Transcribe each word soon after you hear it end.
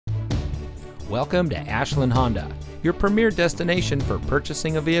Welcome to Ashland Honda, your premier destination for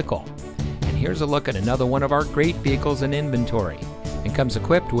purchasing a vehicle. And here's a look at another one of our great vehicles in inventory, and comes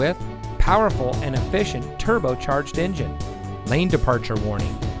equipped with powerful and efficient turbocharged engine, lane departure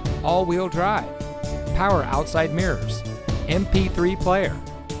warning, all-wheel drive, power outside mirrors, MP3 player,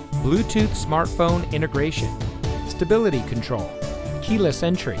 Bluetooth smartphone integration, stability control, keyless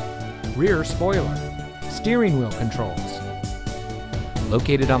entry, rear spoiler, steering wheel controls.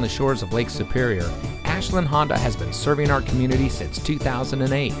 Located on the shores of Lake Superior, Ashland Honda has been serving our community since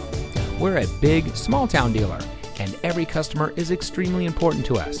 2008. We're a big, small-town dealer, and every customer is extremely important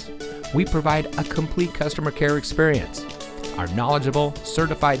to us. We provide a complete customer care experience. Our knowledgeable,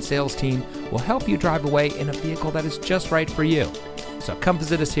 certified sales team will help you drive away in a vehicle that is just right for you. So come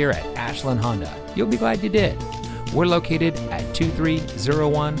visit us here at Ashland Honda. You'll be glad you did. We're located at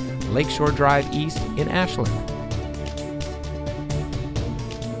 2301 Lakeshore Drive East in Ashland.